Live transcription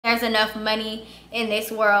there's enough money in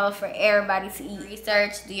this world for everybody to eat.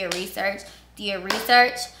 Research, do your research, do your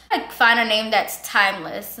research. Like, find a name that's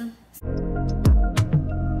timeless. Is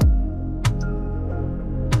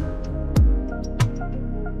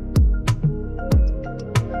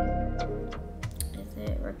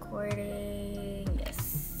it recording?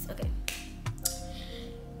 Yes, okay.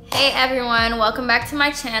 Hey everyone, welcome back to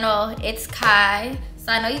my channel. It's Kai.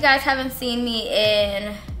 So I know you guys haven't seen me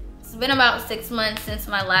in, it's been about 6 months since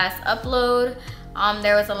my last upload.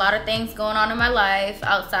 There was a lot of things going on in my life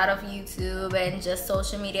outside of YouTube and just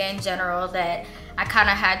social media in general that I kind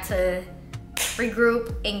of had to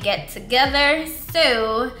regroup and get together.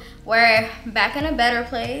 So we're back in a better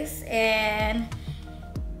place, and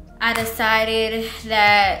I decided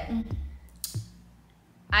that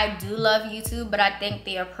I do love YouTube, but I think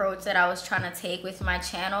the approach that I was trying to take with my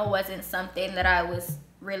channel wasn't something that I was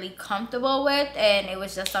really comfortable with, and it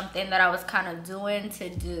was just something that I was kind of doing to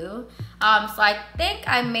do. So I think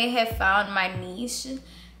I may have found my niche,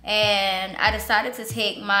 and I decided to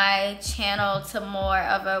take my channel to more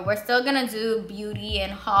of a, we're still gonna do beauty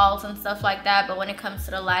and hauls and stuff like that, but when it comes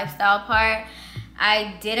to the lifestyle part,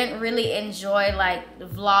 I didn't really enjoy like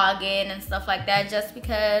vlogging and stuff like that, just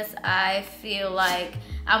because I feel like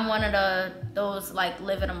I'm one of those like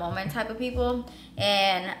live in a moment type of people,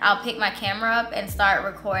 and I'll pick my camera up and start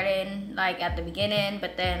recording like at the beginning,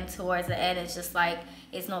 but then towards the end it's just like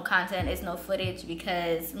it's no content, it's no footage,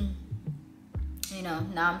 because you know,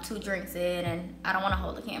 now I'm 2 drinks in and I don't want to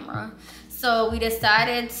hold the camera. So we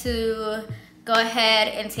decided to go ahead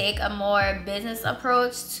and take a more business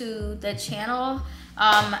approach to the channel.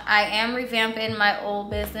 I am revamping my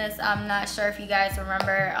old business. I'm not sure if you guys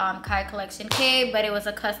remember Kai Collection K, but it was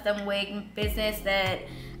a custom wig business that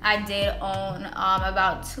I did own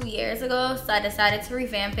about 2 years ago. So I decided to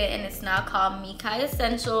revamp it, and it's now called Me Kai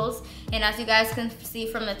Essentials. And as you guys can see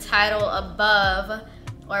from the title above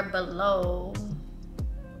or below,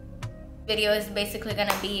 video is basically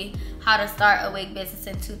gonna be how to start a wig business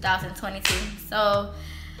in 2022. So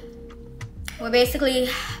we're basically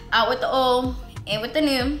out with the old, in with the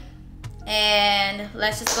new, and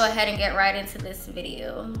let's just go ahead and get right into this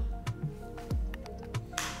video.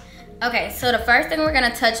 Okay, so the first thing we're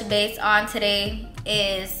gonna touch base on today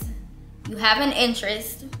is you have an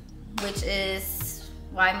interest, which is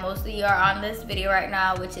why most of you are on this video right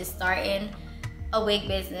now, which is starting a wig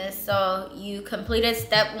business. So you completed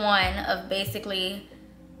step 1 of basically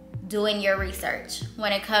doing your research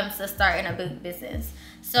when it comes to starting a big business.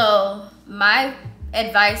 So my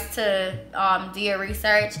advice to do your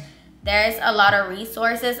research, there's a lot of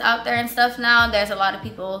resources out there and stuff now. There's a lot of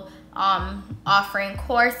people offering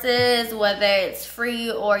courses, whether it's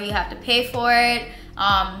free or you have to pay for it.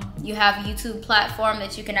 You have a YouTube platform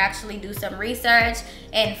that you can actually do some research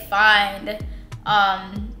and find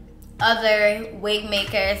other wig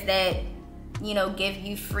makers that, you know, give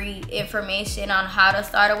you free information on how to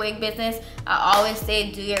start a wig business. I always say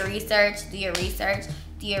do your research, do your research,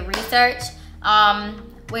 do your research.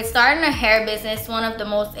 With starting a hair business, one of the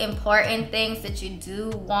most important things that you do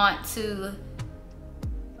want to,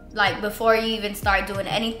 like, before you even start doing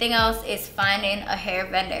anything else, is finding a hair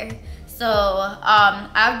vendor. So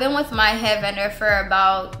I've been with my hair vendor for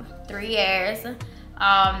about 3 years.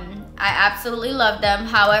 I absolutely love them.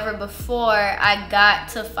 However, before I got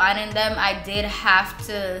to finding them, I did have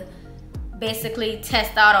to basically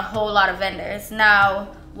test out a whole lot of vendors.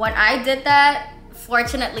 Now, when I did that,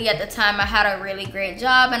 fortunately at the time I had a really great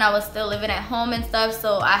job and I was still living at home and stuff,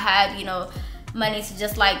 so I had, you know, money to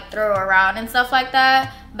just like throw around and stuff like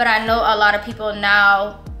that. But I know a lot of people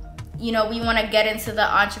now, you know, we want to get into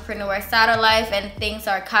the entrepreneur side of life, and things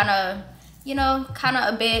are kind of, you know,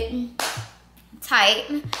 a bit tight.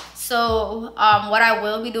 So what I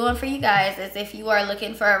will be doing for you guys is, if you are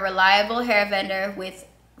looking for a reliable hair vendor with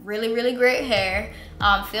really great hair,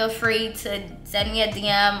 feel free to send me a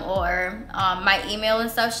DM, or my email and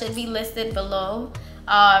stuff should be listed below.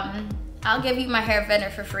 I'll give you my hair vendor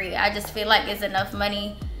for free. I just feel like it's enough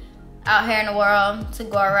money out here in the world to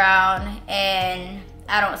go around, and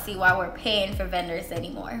I don't see why we're paying for vendors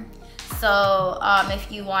anymore. So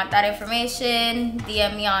if you want that information,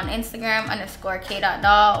 DM me on Instagram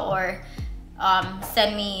 _k.doll, or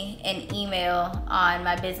send me an email on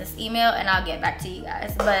my business email, and I'll get back to you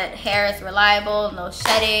guys. But hair is reliable, no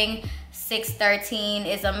shedding. 613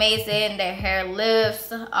 is amazing. Their hair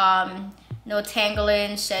lifts, no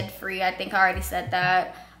tangling, shed free. I think I already said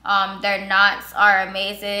that. Their knots are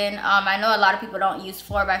amazing. I know a lot of people don't use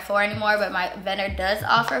 4x4 anymore, but my vendor does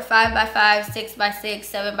offer 5x5, 6x6,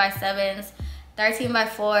 7x7s,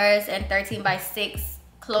 13x4s, and 13x6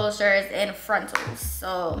 closures and frontals.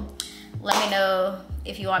 So let me know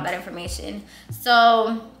if you want that information.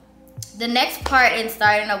 So the next part in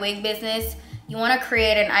starting a wig business, you want to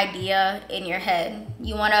create an idea in your head.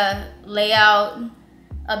 You want to lay out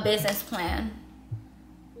a business plan.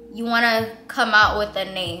 You want to come out with a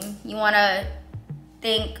name. You want to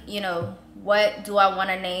think, you know, what do I want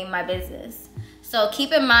to name my business? So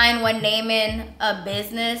keep in mind, when naming a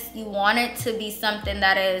business, you want it to be something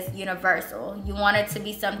that is universal. You want it to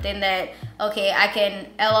be something that, okay, I can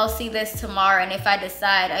LLC this tomorrow, and if I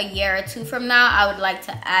decide a year or two from now, I would like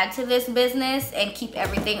to add to this business and keep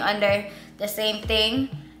everything under the same thing,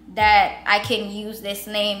 that I can use this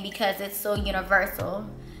name because it's so universal.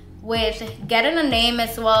 With getting a name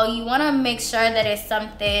as well, you want to make sure that it's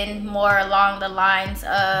something more along the lines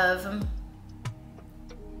of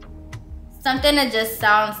something that just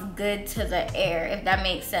sounds good to the air, if that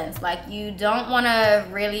makes sense. Like, you don't want to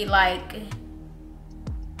really, like,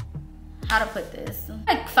 how to put this?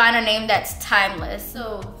 Like, find a name that's timeless.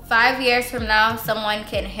 So 5 years from now, someone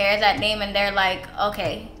can hear that name and they're like,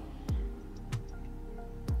 okay.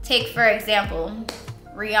 Take, for example,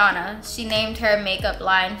 Rihanna. She named her makeup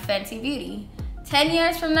line Fenty Beauty. 10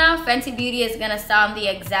 years from now, Fenty Beauty is gonna sound the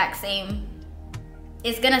exact same.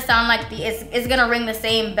 It's gonna sound like it's gonna ring the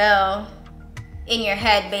same bell in your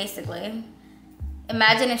head, basically.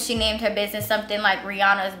 Imagine if she named her business something like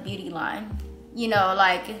Rihanna's Beauty Line. You know,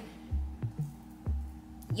 like,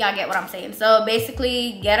 y'all get what I'm saying. So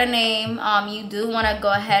basically, get a name. You do want to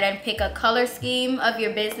go ahead and pick a color scheme of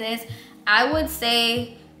your business. I would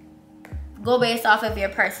say go based off of your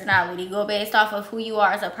personality. Go based off of who you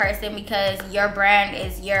are as a person, because your brand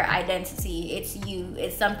is your identity. It's you.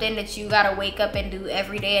 It's something that you gotta wake up and do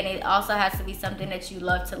every day, and it also has to be something that you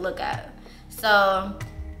love to look at. So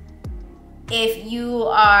if you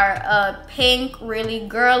are a pink, really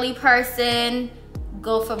girly person,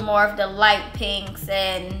 go for more of the light pinks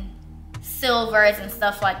and silvers and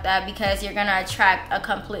stuff like that, because you're gonna attract a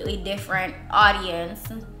completely different audience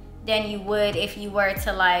than you would if you were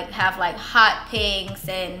to like have like hot pinks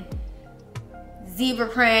and zebra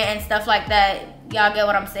print and stuff like that. Y'all get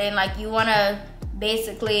what I'm saying? Like, you want to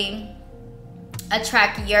basically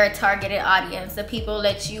attract your targeted audience, the people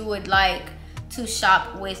that you would like to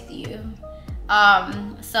shop with you.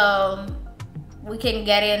 So we can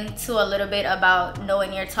get into a little bit about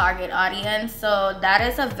knowing your target audience. So that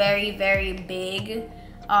is a very, very big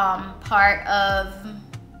part of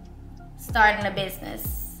starting a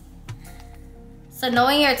business. So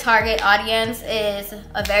knowing your target audience is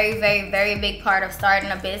a very, very, very big part of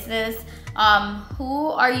starting a business.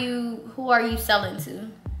 Who are you selling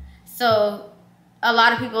to? So a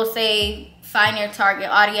lot of people say find your target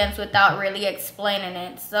audience without really explaining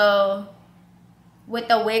it. So with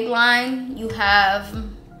the wig line, you have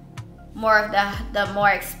more of the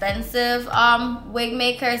more expensive wig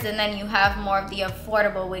makers, and then you have more of the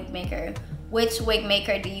affordable wig maker. Which wig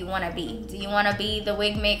maker do you want to be? Do you want to be the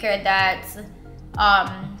wig maker that's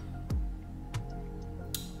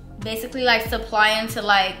basically like supplying to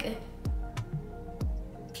like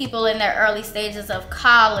people in their early stages of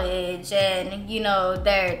college, and you know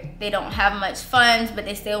they don't have much funds but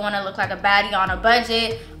they still want to look like a baddie on a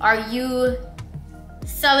budget? Are you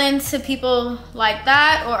selling to people like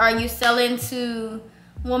that, or are you selling to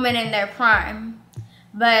women in their prime?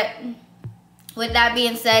 But with that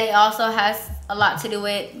being said, it also has a lot to do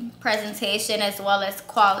with presentation as well as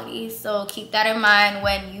quality. So keep that in mind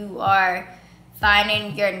when you are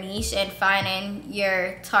finding your niche and finding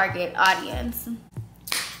your target audience.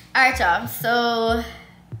 All right, y'all. So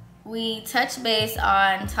we touched base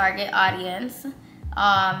on target audience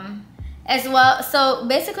as well. So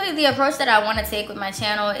basically, the approach that I want to take with my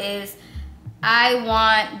channel is I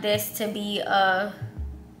want this to be a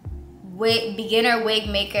beginner wig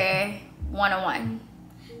maker 101.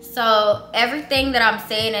 So everything that I'm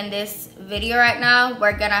saying in this video right now,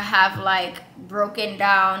 we're gonna have like broken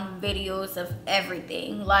down videos of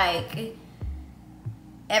everything, like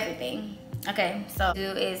everything. Okay, so do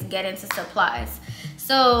is get into supplies.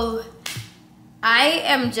 So I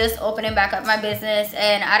am just opening back up my business,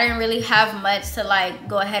 and I didn't really have much to like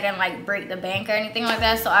go ahead and like break the bank or anything like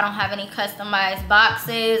that. So I don't have any customized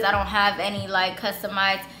boxes. I don't have any like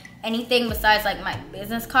customized anything besides like my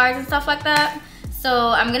business cards and stuff like that. So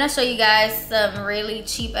I'm gonna show you guys some really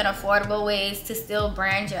cheap and affordable ways to still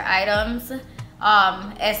brand your items,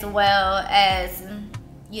 as well as,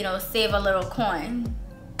 you know, save a little coin.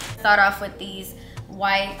 Start off with these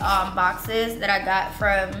white boxes that I got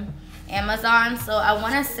from Amazon. So I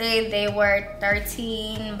wanna say they were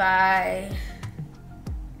 13 by,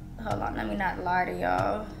 hold on, let me not lie to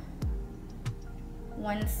y'all.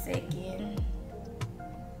 1 second.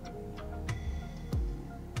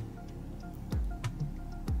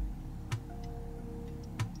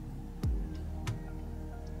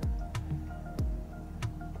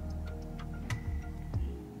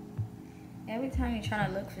 every time you're trying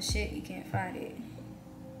to look for shit, you can't find it.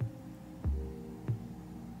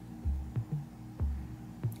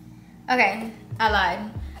 Okay, I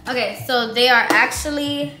lied. Okay, so they are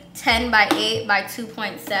actually 10 by 8 by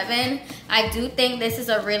 2.7. I do think this is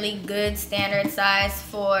a really good standard size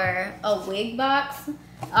for a wig box.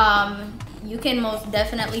 You can most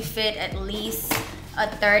definitely fit at least a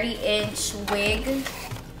 30-inch wig.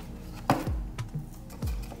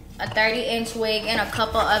 A 30-inch wig and a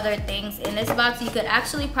couple other things in this box. You could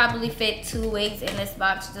actually probably fit 2 wigs in this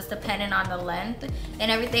box, just depending on the length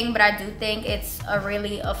and everything. But I do think it's a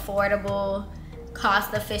really affordable,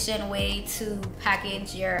 cost-efficient way to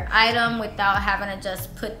package your item without having to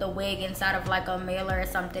just put the wig inside of like a mailer or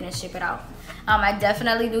something and ship it out. I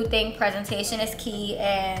definitely do think presentation is key,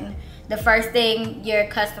 and the first thing your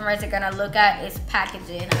customers are gonna look at is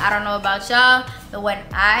packaging. I don't know about y'all, but when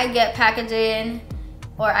I get packaging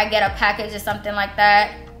or I get a package or something like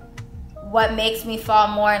that, what makes me fall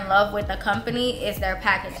more in love with the company is their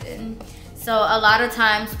packaging. So a lot of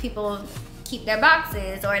times people keep their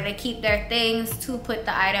boxes or they keep their things to put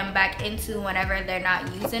the item back into whenever they're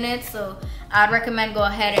not using it. So I'd recommend go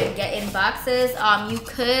ahead and get in boxes.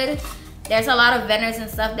 There's a lot of vendors and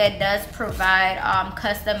stuff that does provide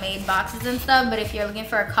custom made boxes and stuff, but if you're looking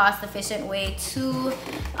for a cost efficient way to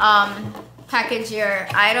package your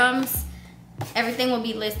items, everything will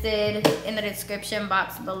be listed in the description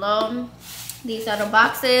box below. These are the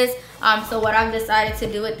boxes. So what I've decided to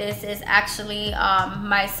do with this is actually,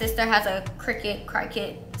 my sister has a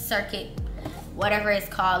circuit, whatever it's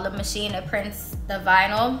called, the machine that prints the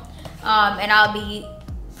vinyl. And I'll be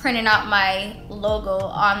printing out my logo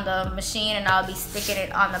on the machine and I'll be sticking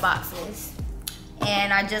it on the boxes.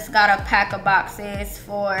 And I just got a pack of boxes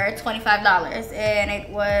for $25 and it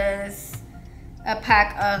was a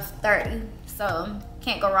pack of 30. So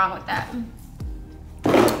can't go wrong with that.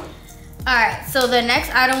 All right, so the next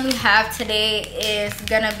item we have today is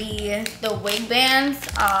gonna be the wig bands.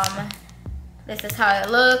 This is how it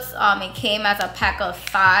looks. It came as a pack of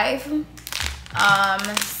 5.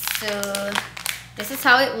 So this is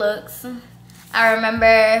how it looks. I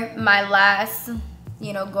remember my last,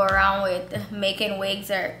 go around with making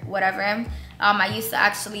wigs or whatever. I used to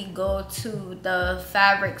actually go to the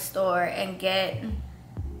fabric store and get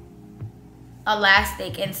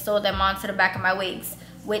elastic and sew them onto the back of my wigs.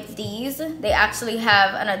 With these, they actually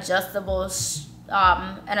have an adjustable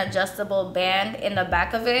band in the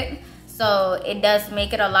back of it, so it does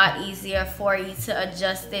make it a lot easier for you to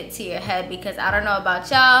adjust it to your head. Because I don't know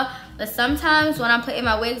about y'all, but sometimes when I'm putting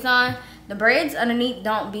my wigs on, the braids underneath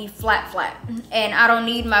don't be flat, and I don't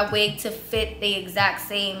need my wig to fit the exact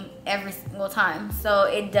same every single time. So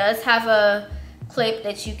it does have a clip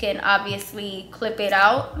that you can obviously clip it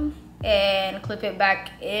out and clip it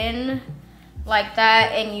back in like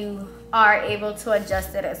that, and you are able to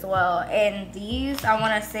adjust it as well. And these, I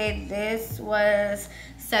want to say this was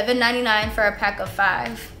 $7.99 for a pack of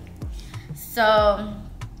 5. So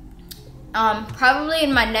probably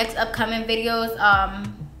in my next upcoming videos,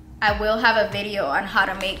 I will have a video on how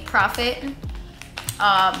to make profit,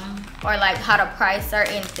 or like how to price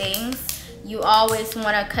certain things. You always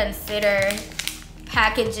want to consider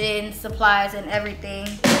packaging, supplies, and everything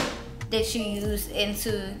that you use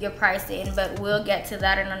into your pricing, but we'll get to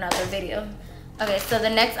that in another video. Okay, so the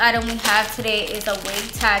next item we have today is a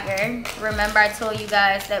wig tagger. Remember I told you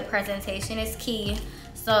guys that presentation is key,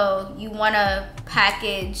 so you want to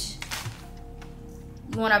package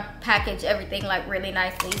everything like really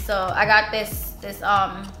nicely. So I got this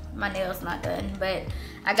my nail's not done, but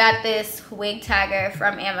I got this wig tagger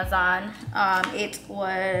from Amazon. It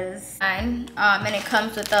was $9, and it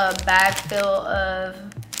comes with a bag full of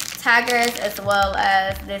taggers, as well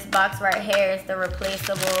as this box right here is the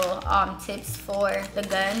replaceable tips for the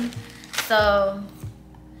gun. So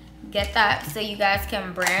get that so you guys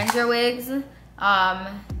can brand your wigs.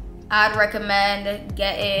 I'd recommend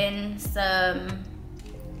getting some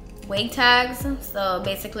wig tags. So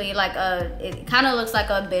basically like it kind of looks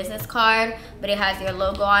like a business card, but it has your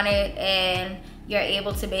logo on it, and you're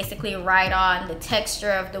able to basically write on the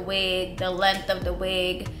texture of the wig, the length of the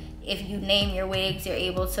wig. If you name your wigs, you're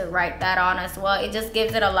able to write that on as well. It just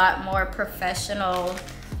gives it a lot more professional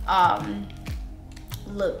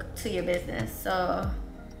look to your business. So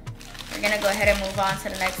we're gonna go ahead and move on to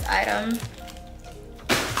the next item.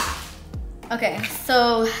 Okay,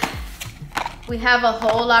 so we have a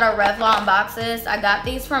whole lot of Revlon boxes. I got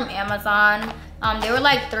these from Amazon. They were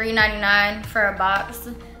like $3.99 for a box.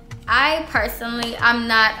 I personally, I'm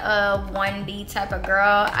not a 1D type of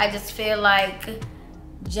girl. I just feel like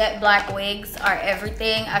jet black wigs are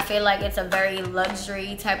everything. I feel like it's a very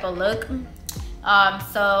luxury type of look.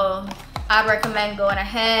 So I'd recommend going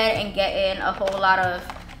ahead and getting a whole lot of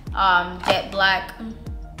jet black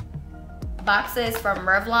boxes from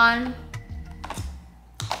Revlon.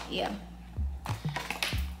 Yeah.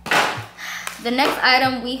 The next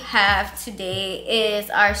item we have today is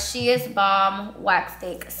our She Is Bomb wax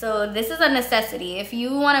stick. So this is a necessity. If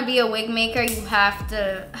you want to be a wig maker, you have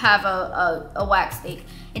to have a wax stick.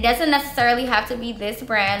 It doesn't necessarily have to be this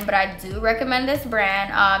brand, but I do recommend this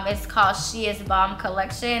brand. It's called She Is Bomb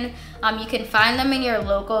Collection. You can find them in your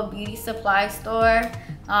local beauty supply store.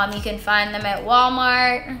 You can find them at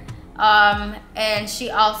Walmart. And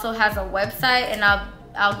she also has a website, and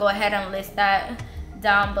I'll go ahead and list that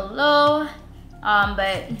down below.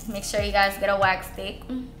 But make sure you guys get a wax stick.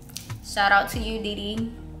 Shout out to you,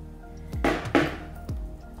 Didi.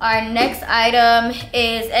 Our next item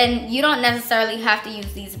is, and you don't necessarily have to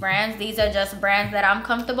use these brands. These are just brands that I'm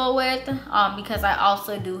comfortable with because I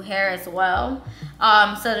also do hair as well.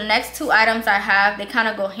 So the next two items I have, they kind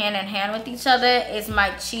of go hand in hand with each other, is my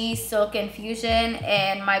Cheese Silk Infusion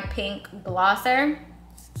and my Pink Glosser.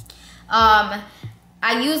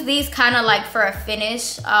 I use these kind of like for a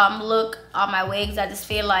finish look on my wigs. I just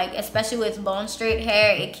feel like, especially with bone straight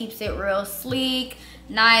hair, it keeps it real sleek,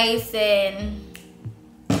 nice, and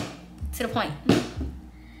to the point.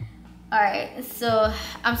 All right, so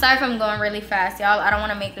I'm sorry if I'm going really fast, y'all. I don't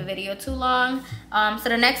want to make the video too long. So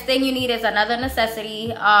the next thing you need is another necessity,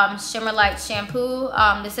 Shimmer Light shampoo.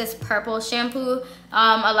 This is purple shampoo.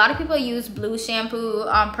 A lot of people use blue shampoo,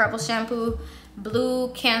 purple shampoo. Blue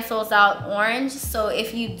cancels out orange, so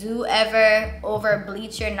if you do ever over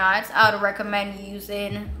bleach your knots, I would recommend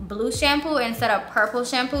using blue shampoo instead of purple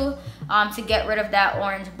shampoo to get rid of that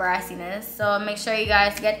orange brassiness. So make sure you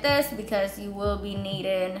guys get this because you will be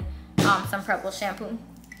needing some purple shampoo.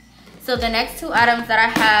 So the next two items that I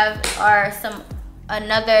have are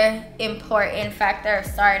another important factor of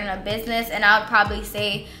starting a business, and I would probably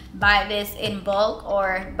say buy this in bulk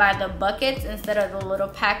or buy the buckets instead of the little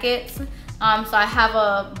packets. So I have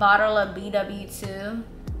a bottle of BW2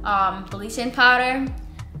 bleaching powder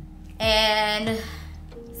and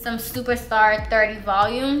some Superstar 30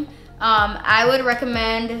 volume. I would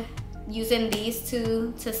recommend using these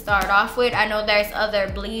two to start off with. I know there's other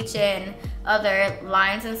bleach and other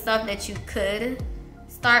lines and stuff that you could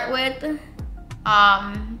start with,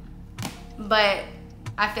 but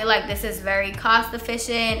I feel like this is very cost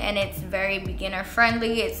efficient and it's very beginner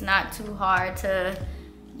friendly. It's not too hard to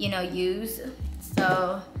use.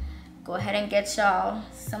 So go ahead and get y'all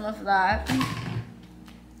some of that.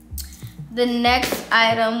 The next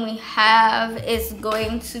item we have is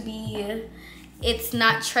going to be, it's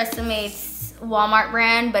not Treseme's Walmart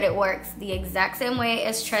brand, but it works the exact same way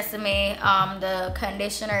as Tresemme. The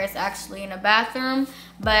conditioner is actually in the bathroom,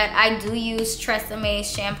 but I do use Tresemme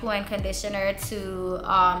shampoo and conditioner to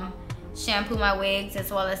shampoo my wigs as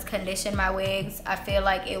well as condition my wigs. I feel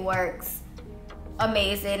like it works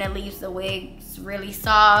amazing. It leaves the wigs really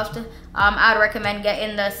soft. I'd recommend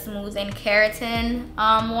getting the Smooth and Keratin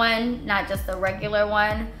one, not just the regular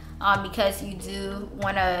one, because you do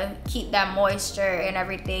want to keep that moisture and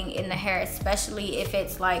everything in the hair, especially if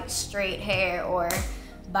it's like straight hair or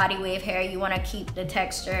body wave hair. You want to keep the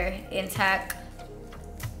texture intact.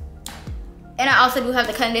 And I also do have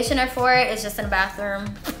the conditioner for it. It's just in the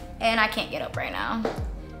bathroom and I can't get up right now.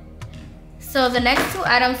 So the next two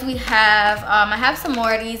items we have, I have some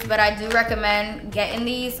more of these, but I do recommend getting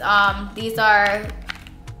these. These are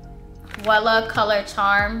Wella Color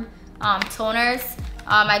Charm toners.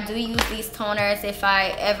 I do use these toners if I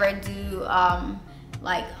ever do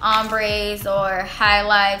like ombres or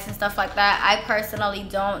highlights and stuff like that. I personally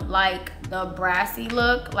don't like the brassy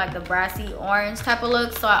look, like the brassy orange type of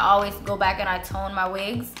look, so I always go back and I tone my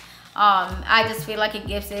wigs. I just feel like it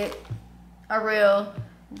gives it a real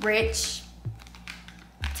rich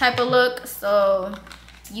type of look, so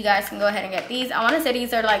you guys can go ahead and get these. I want to say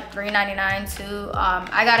these are like $3.99 too.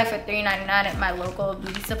 I got it for $3.99 at my local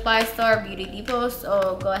beauty supply store, Beauty Depot,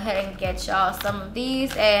 so go ahead and get y'all some of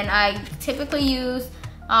these. And I typically use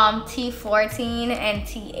T14 and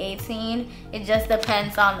T18. It just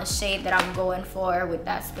depends on the shade that I'm going for with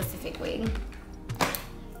that specific wig.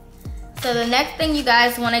 So the next thing you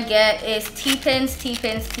guys want to get is T-pins,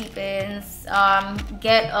 T-pins, T-pins.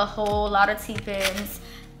 Get a whole lot of T-pins.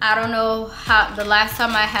 I don't know how, the last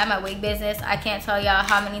time I had my wig business, I can't tell y'all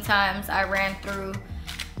how many times I ran through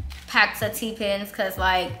packs of T-pins because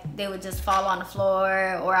like they would just fall on the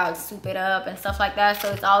floor or I would soup it up and stuff like that.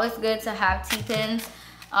 So it's always good to have T-pins.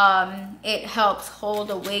 It helps hold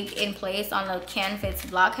the wig in place on the Canfits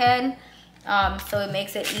blockhead. So it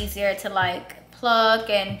makes it easier to like plug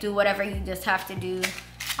and do whatever you just have to do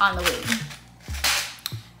on the wig.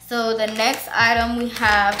 So the next item we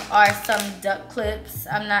have are some duck clips.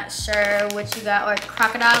 I'm not sure what you got, or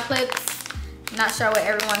crocodile clips. Not sure what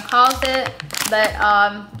everyone calls it, but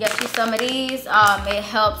get you some of these. It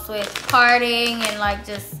helps with parting and like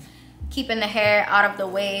just keeping the hair out of the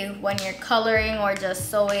way when you're coloring or just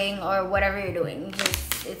sewing or whatever you're doing.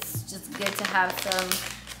 It's just good to have some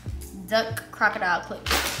duck crocodile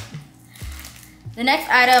clips. The next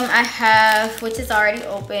item I have, which is already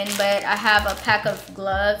open, but I have a pack of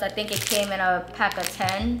gloves. I think it came in a pack of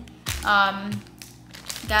 10.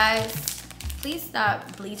 Guys, please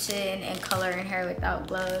stop bleaching and coloring hair without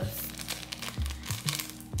gloves.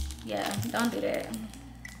 Yeah, don't do that.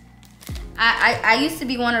 I used to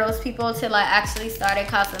be one of those people till I actually started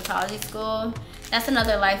cosmetology school. That's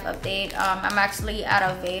another life update. I'm actually at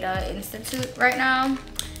a Veda Institute right now.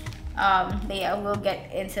 But yeah, we'll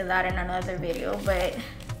get into that in another video, but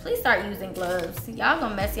please start using gloves. Y'all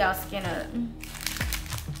gonna mess y'all skin up.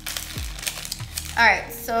 All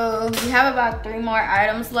right, so we have about 3 more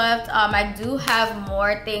items left. I do have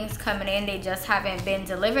more things coming in. They just haven't been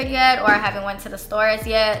delivered yet, or I haven't went to the stores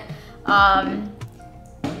yet. But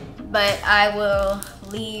I will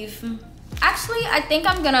leave. Actually, I think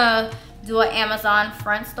I'm gonna do an Amazon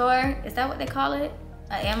front store. Is that what they call it?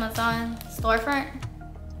 An Amazon storefront?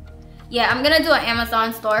 Yeah, I'm gonna do an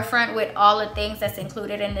Amazon storefront with all the things that's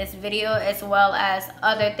included in this video, as well as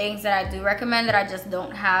other things that I do recommend that I just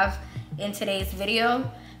don't have in today's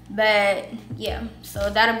video. But yeah, so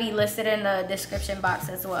that'll be listed in the description box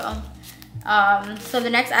as well. So the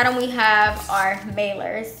next item we have are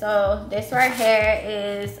mailers. So this right here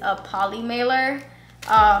is a poly mailer.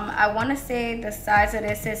 I want to say the size of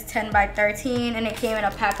this is 10 by 13, and it came in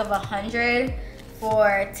a pack of 100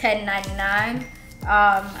 for $10.99.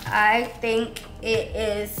 I think it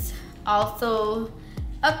is also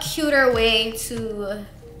a cuter way to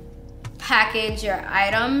package your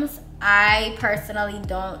items. I personally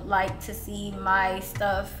don't like to see my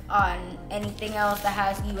stuff on anything else that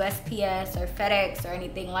has USPS or FedEx or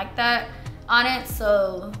anything like that on it,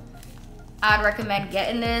 so I'd recommend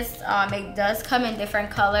getting this. It does come in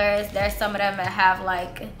different colors. There's some of them that have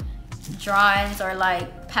like drawings or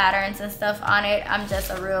like patterns and stuff on it. I'm just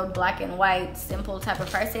a real black and white simple type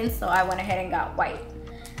of person, so I went ahead and got white.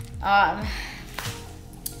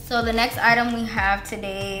 So the next item we have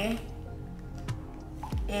today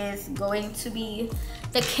is going to be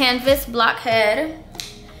the canvas blockhead.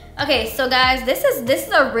 Okay, so guys, this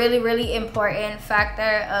is a really important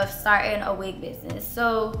factor of starting a wig business.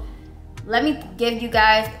 So let me give you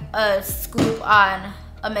guys a scoop on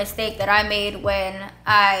a mistake that I made when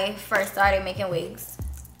I first started making wigs.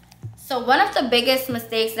 So one of the biggest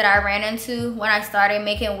mistakes that I ran into when I started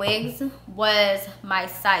making wigs was my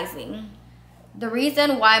sizing. The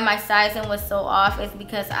reason why my sizing was so off is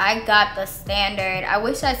because I got the standard, I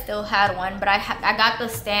wish I still had one, but I got the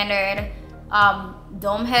standard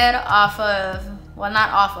dome head off of, well,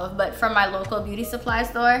 not off of, but from my local beauty supply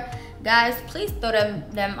store. Guys, please throw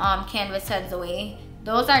them canvas heads away.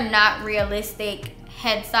 Those are not realistic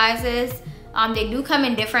head sizes. They do come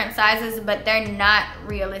in different sizes, but they're not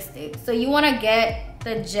realistic. So you want to get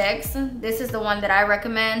the Jex. This is the one that I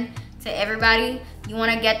recommend to everybody. You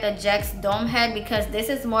want to get the Jex dome head because this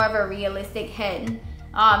is more of a realistic head.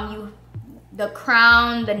 The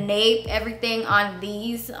crown, the nape, everything on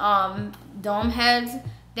these dome heads,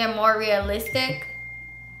 they're more realistic.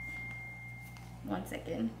 One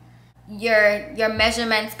second. Your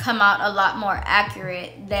measurements come out a lot more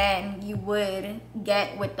accurate than you would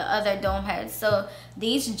get with the other dome heads. So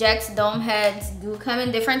these Jex dome heads do come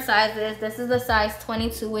in different sizes. This is the size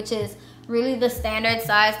 22, which is really the standard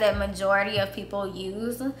size that majority of people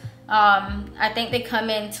use. I think they come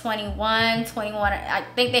in 21, 21. I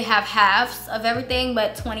think they have halves of everything,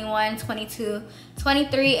 but 21, 22,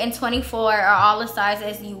 23, and 24 are all the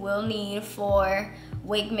sizes you will need for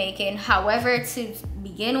wig making. However, to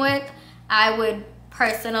begin with, I would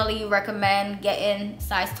personally recommend getting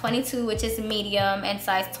size 22, which is medium, and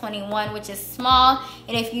size 21, which is small.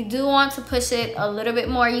 And if you do want to push it a little bit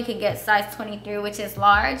more, you can get size 23, which is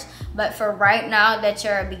large. But for right now that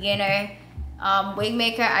you're a beginner wig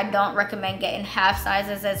maker, I don't recommend getting half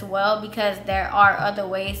sizes as well, because there are other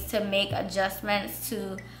ways to make adjustments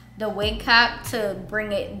to the wig cap to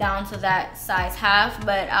bring it down to that size half.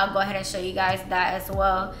 But I'll go ahead and show you guys that as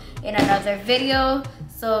well in another video.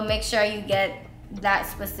 So make sure you get that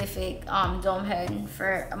specific dome head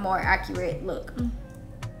for a more accurate look.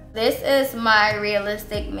 This is my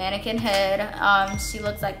realistic mannequin head. She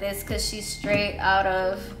looks like this because she's straight out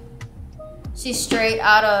of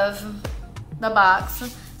the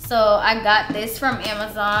box. So I got this from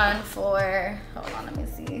Amazon for, hold on, let me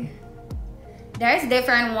see. There's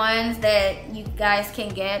different ones that you guys can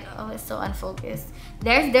get. Oh, it's so unfocused.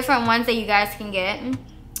 There's different ones that you guys can get.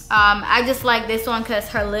 I just like this one because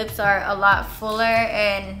her lips are a lot fuller,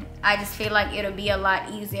 and I just feel like it'll be a lot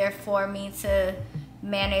easier for me to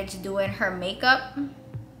manage doing her makeup.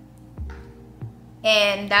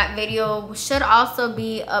 And that video should also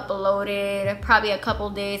be uploaded probably a couple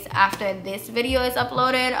days after this video is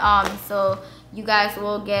uploaded. So you guys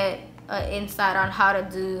will get an insight on how to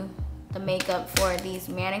do the makeup for these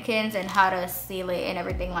mannequins and how to seal it and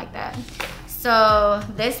everything like that. So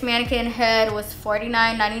this mannequin head was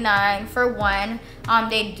 $49.99 for one.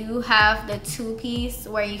 They do have the 2-piece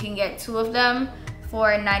where you can get 2 of them for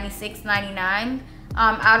 $96.99.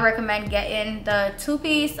 I would recommend getting the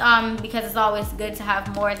 2-piece because it's always good to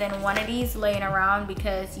have more than one of these laying around,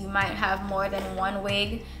 because you might have more than one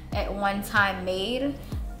wig at one time made.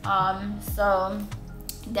 So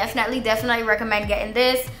definitely recommend getting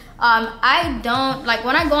this. I don't like,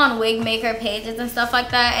 when I go on wig maker pages and stuff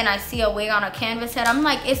like that and I see a wig on a canvas head, I'm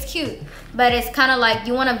like, it's cute, but it's kind of like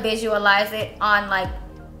you want to visualize it on like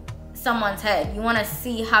someone's head. You want to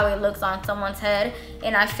see how it looks on someone's head,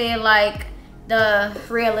 and I feel like the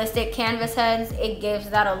realistic canvas heads, it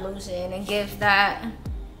gives that illusion. It gives that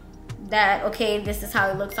okay, this is how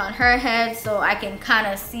it looks on her head, so I can kind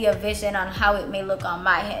of see a vision on how it may look on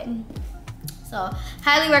my head. So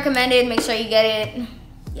highly recommended. Make sure you get it.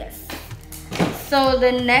 Yes. So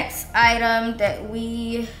the next item that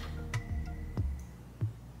we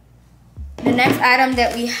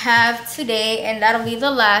have today, and that'll be the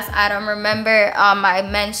last item. Remember, I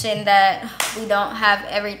mentioned that we don't have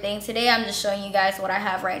everything today. I'm just showing you guys what I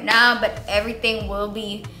have right now, but everything will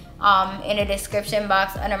be in the description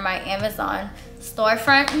box under my Amazon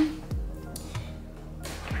storefront.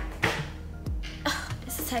 Oh,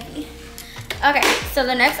 this is heavy. Okay, so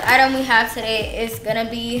the next item we have today is gonna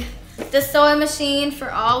be the sewing machine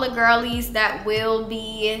for all the girlies that will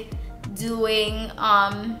be doing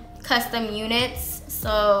custom units.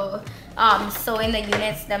 So sewing the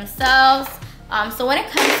units themselves. So when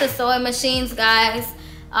it comes to sewing machines, guys,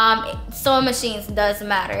 sewing machines does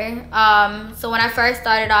matter. So when I first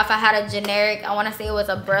started off, I had a generic, I want to say it was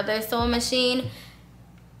a Brother sewing machine.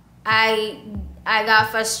 I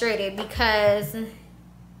got frustrated because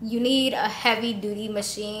you need a heavy duty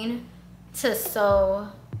machine to sew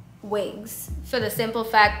wigs, for the simple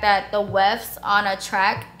fact that the wefts on a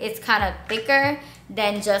track is kind of thicker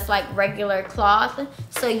than just like regular cloth.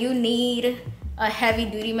 So you need a heavy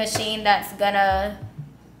duty machine that's gonna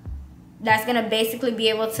basically be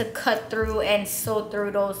able to cut through and sew through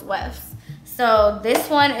those wefts. So this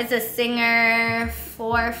one is a Singer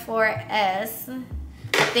 44S.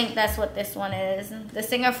 I think that's what this one is. The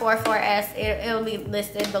Singer 44S, it'll be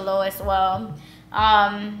listed below as well.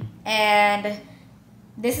 And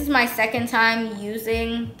this is my second time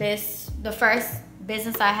using this. The first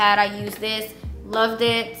business I had, I used this, loved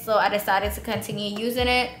it, so I decided to continue using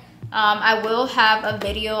it. I will have a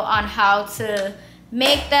video on how to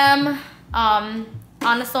make them on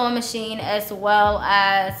the sewing machine, as well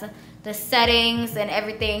as the settings and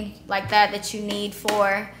everything like that you need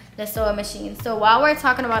for the sewing machine. So while we're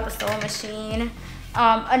talking about the sewing machine,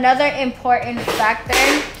 another important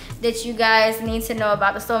factor that you guys need to know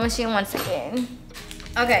about the sewing machine once again.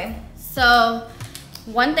 Okay, so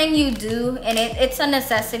one thing you do, and it's a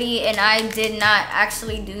necessity, and I did not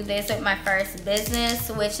actually do this at my first business,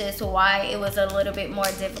 which is why it was a little bit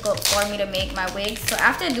more difficult for me to make my wigs. So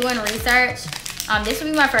after doing research, this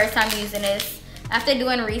will be my first time using this. After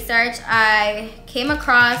doing research, I came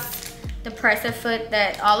across the presser foot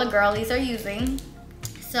that all the girlies are using.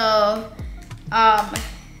 So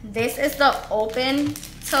this is the open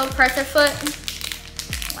toe presser foot.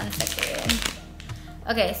 One second.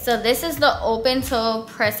 Okay, so this is the open toe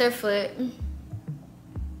presser foot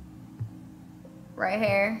right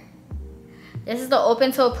here. This is the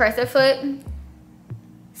open toe presser foot.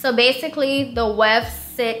 So basically the wefts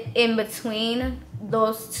sit in between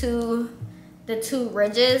those the two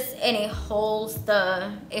ridges, and it holds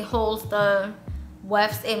the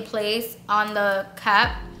wefts in place on the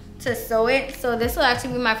cap to sew it. So this will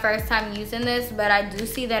actually be my first time using this, but I do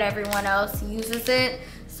see that everyone else uses it.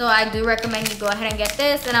 So I do recommend you go ahead and get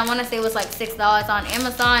this. And I want to say it was like $6 on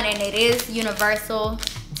Amazon, and it is universal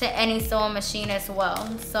to any sewing machine as well.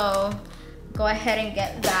 So go ahead and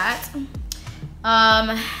get that.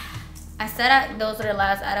 I said those are the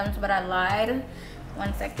last items, but I lied.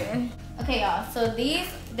 One second. Okay, y'all, so this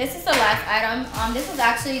is the last item. This is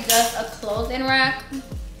actually just a clothing rack. Can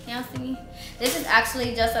y'all see me? This is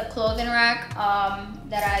actually just a clothing rack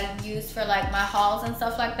that I use for like my hauls and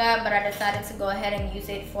stuff like that, but I decided to go ahead and use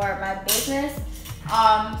it for my business.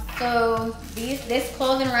 So this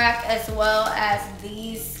clothing rack, as well as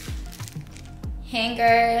these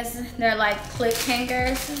hangers, they're like clip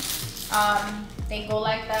hangers. They go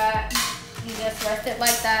like that. You just rest it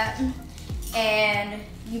like that, and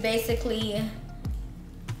you basically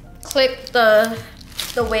clip the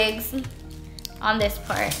wigs on this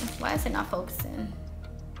part. Why is it not focusing?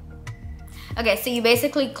 Okay, so you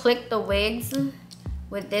basically clip the wigs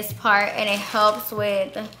with this part, and it helps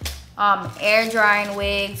with air drying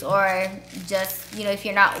wigs, or just, you know, if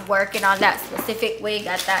you're not working on that specific wig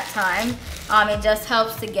at that time, it just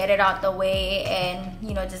helps to get it out the way and,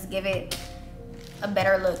 you know, just give it a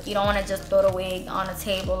better look. You don't want to just throw the wig on a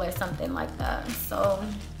table or something like that. So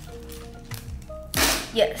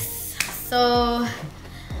yes, so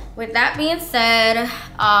with that being said,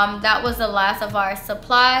 that was the last of our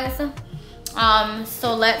supplies.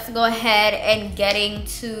 So let's go ahead and getting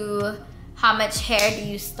to how much hair do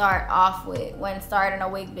you start off with when starting a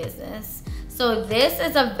wig business. So this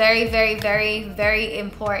is a very, very, very, very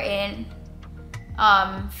important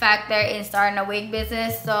factor in starting a wig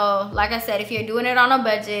business. So like I said, if you're doing it on a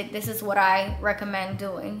budget, this is what I recommend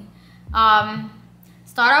doing. Start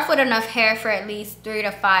off with enough hair for at least 3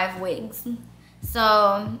 to 5 wigs.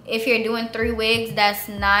 So if you're doing 3 wigs, that's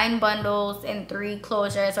 9 bundles and 3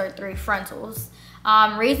 closures or 3 frontals.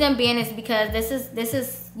 Reason being is because this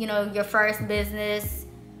is, you know, your first business.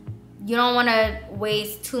 You don't want to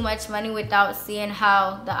waste too much money without seeing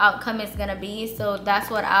how the outcome is gonna be. So that's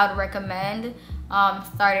what I would recommend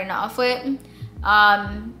starting off with.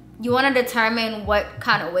 You want to determine what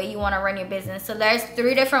kind of way you want to run your business. So there's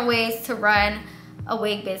 3 different ways to run a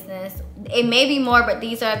wig business. It may be more, but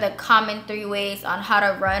these are the common 3 ways on how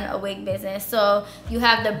to run a wig business. So you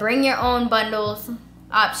have the bring your own bundles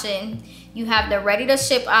option, you have the ready to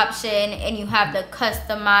ship option, and you have the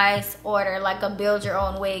customized order, like a build your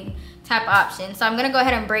own wig type option. So I'm gonna go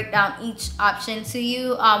ahead and break down each option to you.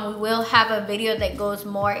 We will have a video that goes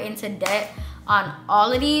more into depth on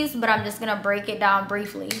all of these, but I'm just gonna break it down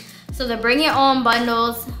briefly. So the bring your own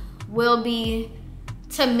bundles will be,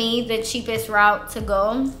 to me, the cheapest route to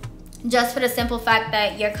go, just for the simple fact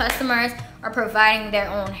that your customers are providing their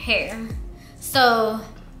own hair. So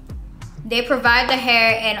they provide the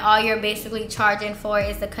hair, and all you're basically charging for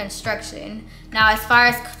is the construction. Now, as far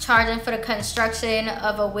as charging for the construction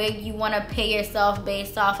of a wig, you want to pay yourself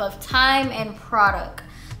based off of time and product.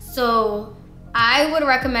 So I would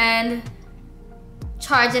recommend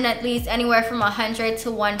charging at least anywhere from $100 to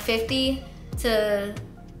 $150 to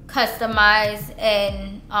customize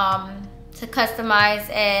and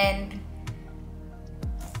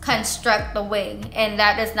construct the wig, and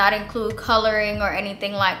that does not include coloring or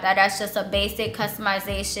anything like that. That's just a basic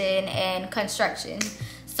customization and construction.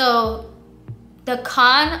 So the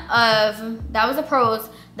that was the pros.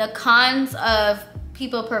 The cons of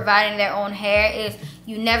people providing their own hair is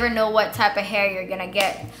you never know what type of hair you're gonna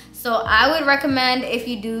get. So I would recommend, if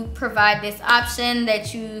you do provide this option,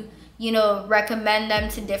 that you know, recommend them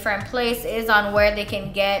to different places on where they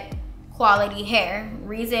can get quality hair.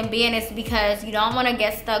 Reason being is because you don't want to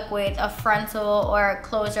get stuck with a frontal or a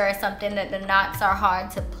closure or something that the knots are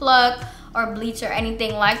hard to pluck or bleach or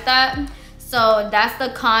anything like that. So that's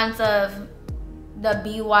the cons of the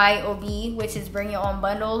BYOB, which is bring your own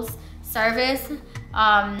bundles service.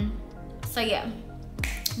 So yeah,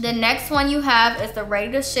 the next one you have is the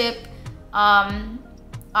ready to ship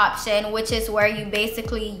option, which is where you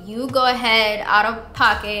basically, you go ahead out of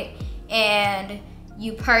pocket and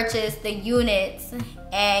you purchase the units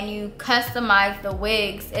and you customize the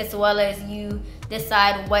wigs, as well as you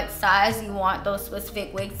decide what size you want those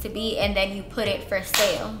specific wigs to be, and then you put it for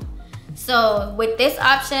sale. So with this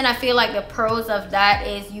option, I feel like the pros of that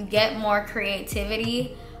is you get more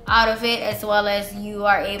creativity out of it, as well as you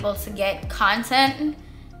are able to get content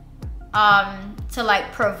to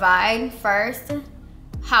like provide first.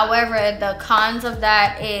 However, the cons of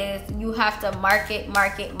that is you have to market.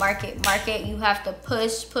 You have to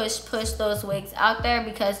push those wigs out there,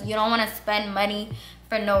 because you don't want to spend money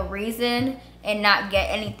for no reason and not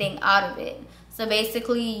get anything out of it. So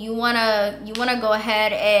basically, you wanna go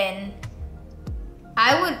ahead and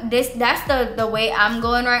that's the way I'm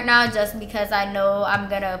going right now, just because I know I'm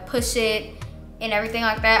gonna push it and everything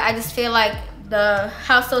like that. I just feel like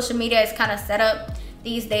how social media is kind of set up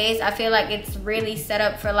these days, I feel like it's really set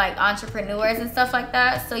up for like entrepreneurs and stuff like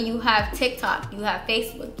that. So you have TikTok, you have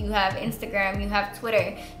Facebook, you have Instagram, you have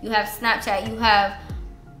Twitter, you have Snapchat, you have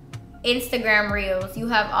Instagram Reels, you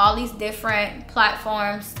have all these different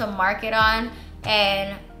platforms to market on.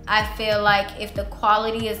 And I feel like if the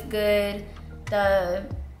quality is good,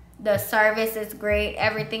 the service is great,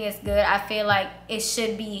 everything is good, I feel like it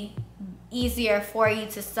should be easier for you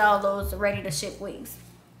to sell those ready to ship wigs.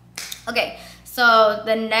 Okay, so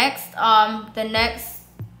the next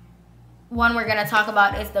one we're gonna talk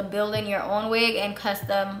about is the building your own wig and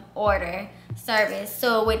custom order service.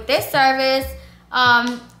 So with this service,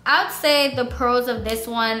 I would say the pros of this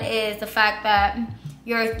one is the fact that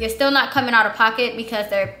you're still not coming out of pocket, because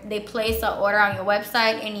they place an order on your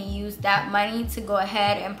website and you use that money to go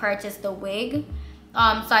ahead and purchase the wig.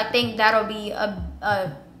 So I think that'll be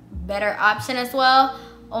a better option as well.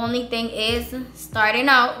 Only thing is, starting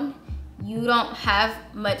out, you don't have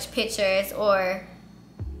much pictures, or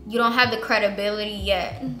you don't have the credibility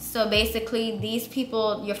yet. So basically, these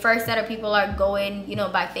people, your first set of people, are going, you know,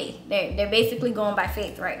 by faith. They're basically going by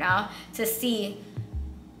faith right now to see,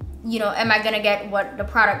 you know, am I gonna get what the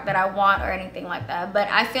product that I want or anything like that. But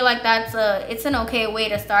I feel like it's an okay way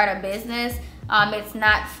to start a business. It's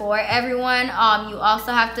not for everyone. You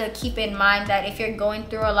also have to keep in mind that if you're going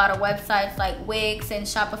through a lot of websites like Wix and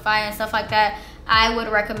Shopify and stuff like that, I would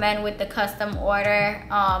recommend with the custom order,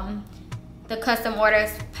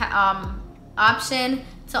 option,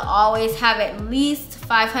 to always have at least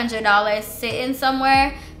 $500 sitting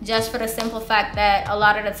somewhere, just for the simple fact that a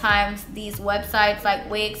lot of the times these websites like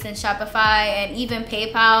Wix and Shopify and even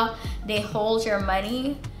PayPal, they hold your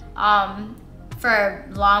money for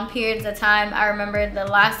long periods of time. I remember the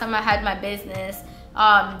last time I had my business,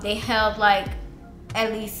 they held like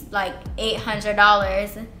at least like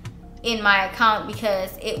 $800 in my account,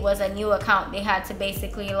 because it was a new account. They had to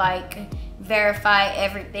basically like verify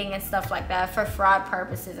everything and stuff like that for fraud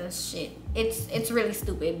purposes and shit. It's really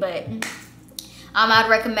stupid, but I'd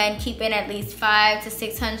recommend keeping at least $500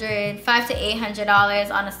 to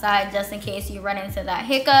 $800 on the side, just in case you run into that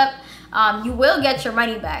hiccup. You will get your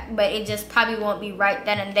money back, but it just probably won't be right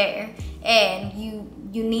then and there, and you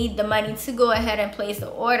need the money to go ahead and place the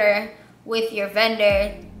order with your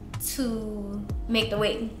vendor to make the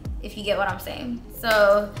wig, if you get what I'm saying.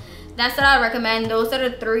 So that's what I recommend. Those are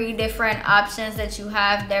the 3 different options that you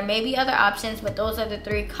have. There may be other options, but those are the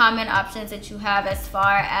 3 common options that you have as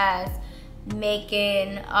far as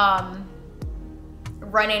making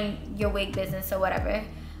running your wig business or whatever.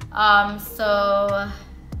 So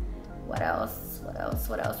what else?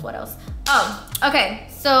 Oh, okay,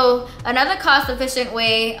 so another cost efficient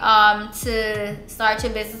way to start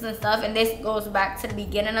your business and stuff, and this goes back to the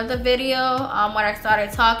beginning of the video when I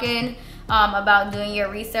started talking about doing your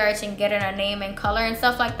research and getting a name and color and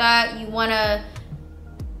stuff like that. You wanna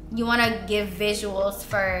give visuals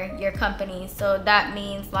for your company. So that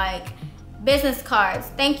means like business cards,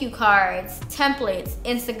 thank you cards, templates,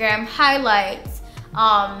 Instagram highlights,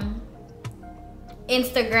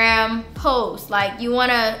 Instagram posts. Like, you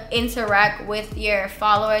want to interact with your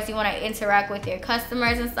followers, you want to interact with your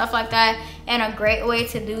customers and stuff like that. And a great way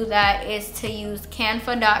to do that is to use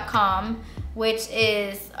canva.com, which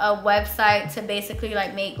is a website to basically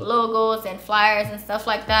like make logos and flyers and stuff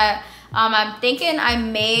like that. I'm thinking I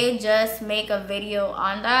may just make a video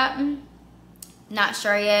on that. Not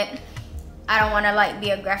sure yet. I don't want to like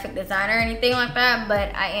be a graphic designer or anything like that,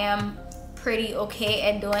 but I am pretty okay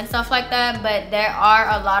at doing stuff like that. But there are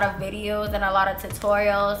a lot of videos and a lot of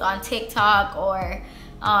tutorials on TikTok or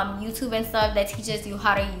YouTube and stuff that teaches you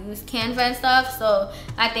how to use Canva and stuff. So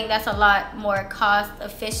I think that's a lot more cost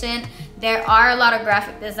efficient. There are a lot of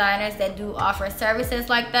graphic designers that do offer services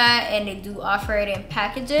like that, and they do offer it in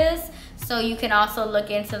packages, so you can also look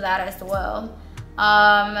into that as well.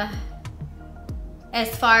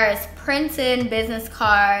 As far as printing business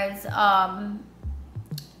cards,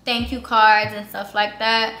 thank you cards and stuff like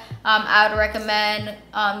that, I would recommend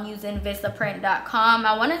using vistaprint.com.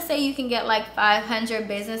 I want to say you can get like 500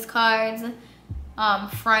 business cards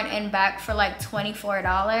front and back for like $24,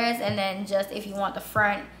 and then just if you want the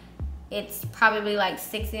front, it's probably like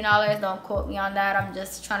 $60. Don't quote me on that, I'm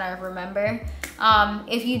just trying to remember.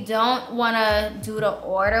 If you don't want to do the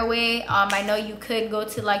order way, I know you could go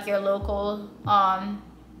to like your local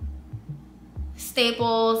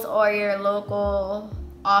Staples or your local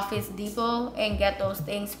Office Depot and get those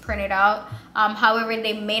things printed out. However,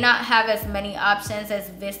 they may not have as many options as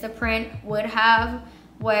Vistaprint would have,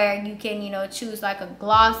 where you can, you know, choose like a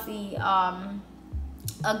glossy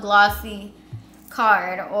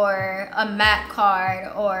card or a matte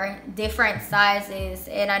card or different sizes.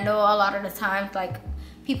 And I know a lot of the times like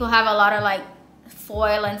people have a lot of like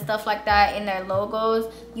foil and stuff like that in their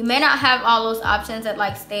logos. You may not have all those options at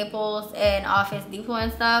like Staples and Office Depot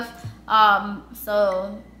and stuff.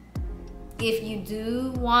 So if you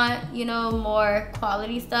do want, you know, more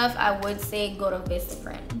quality stuff, I would say go to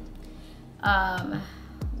Vistaprint.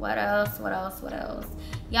 What else?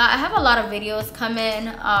 Y'all, I have a lot of videos coming.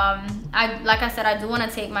 Like I said, I do want to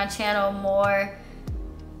take my channel more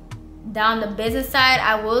down the business side.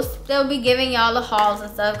 I will still be giving y'all the hauls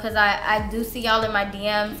and stuff, because I do see y'all in my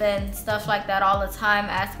DMs and stuff like that all the time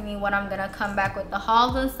asking me when I'm gonna come back with the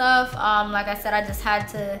hauls and stuff. Like I said, I just had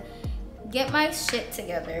to get my shit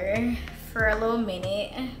together for a little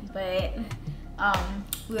minute, but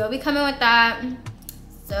we will be coming with that.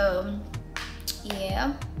 So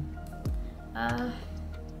yeah,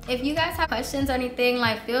 if you guys have questions or anything,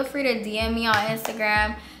 like, feel free to DM me on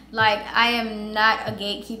Instagram. Like, I am not a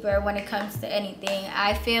gatekeeper when it comes to anything.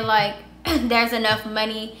 I feel like there's enough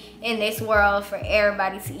money in this world for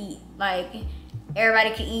everybody to eat. Like,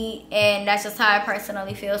 everybody can eat, and that's just how I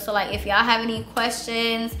personally feel. So, like, if y'all have any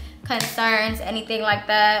questions, concerns, anything like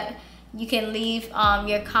that, you can leave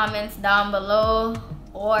your comments down below,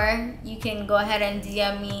 or you can go ahead and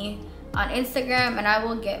DM me on Instagram, and I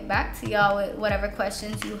will get back to y'all with whatever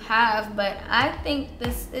questions you have. But I think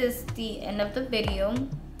this is the end of the video.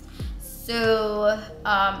 So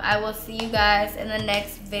I will see you guys in the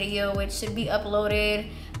next video, which should be uploaded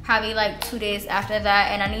probably like 2 days after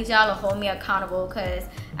that. And I need y'all to hold me accountable, because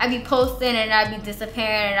I be posting and I be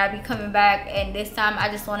disappearing and I be coming back, and this time I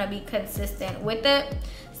just want to be consistent with it.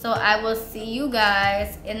 So I will see you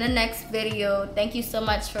guys in the next video. Thank you so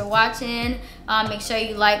much for watching. Make sure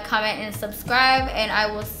you like, comment, and subscribe, and I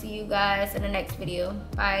will see you guys in the next video.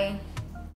 Bye.